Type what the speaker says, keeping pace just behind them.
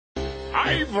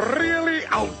I've really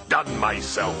outdone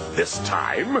myself this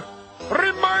time.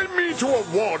 Remind me to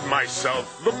award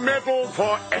myself the Medal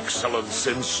for Excellence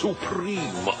in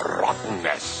Supreme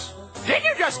Rottenness. Didn't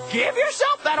you just give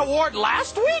yourself that award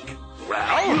last week?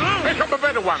 Well, pick up a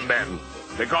better one then,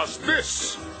 because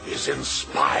this is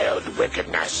Inspired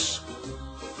Wickedness.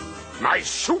 My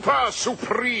super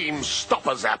supreme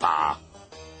stopper zapper.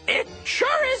 It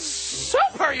sure is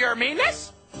super, your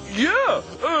meanness. Yeah,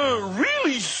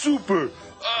 really super.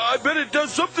 I bet it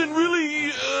does something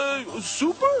really,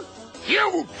 super?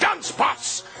 You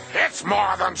dunspots! It's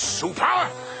more than super.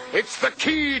 It's the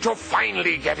key to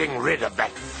finally getting rid of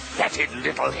that fetid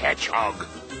little hedgehog.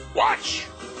 Watch!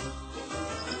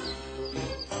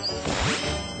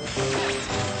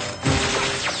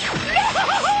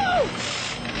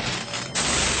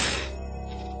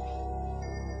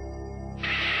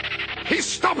 He's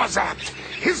stopper-zapped!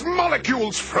 His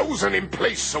molecules frozen in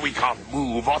place so he can't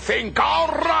move or think or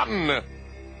run!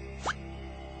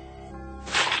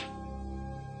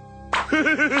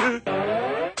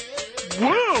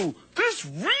 Whoa! This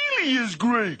really is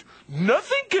great!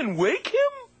 Nothing can wake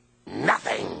him?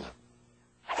 Nothing.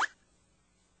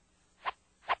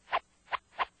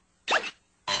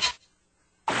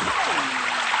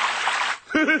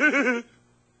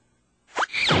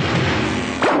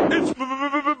 It's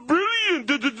brilliant,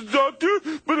 Doctor,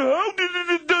 but how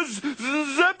does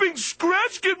zapping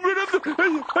Scratch get rid of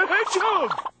the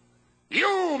hedgehog?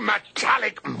 You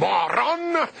metallic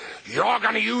moron! You're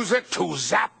gonna use it to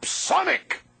zap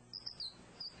Sonic!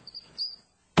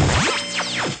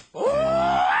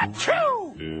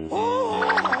 Achoo!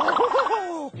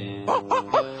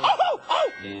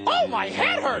 Oh, my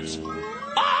head hurts!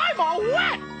 I'm all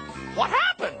wet! What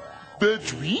happened? Bad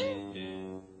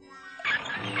dream?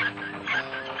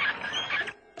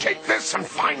 Take this and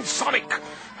find Sonic.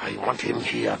 I want him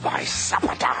here by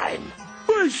supper time.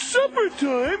 By supper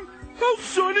time? How's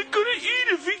Sonic gonna eat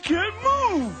if he can't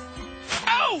move?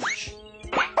 Ouch!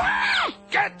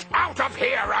 Get out of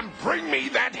here and bring me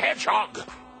that hedgehog!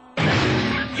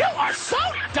 You are so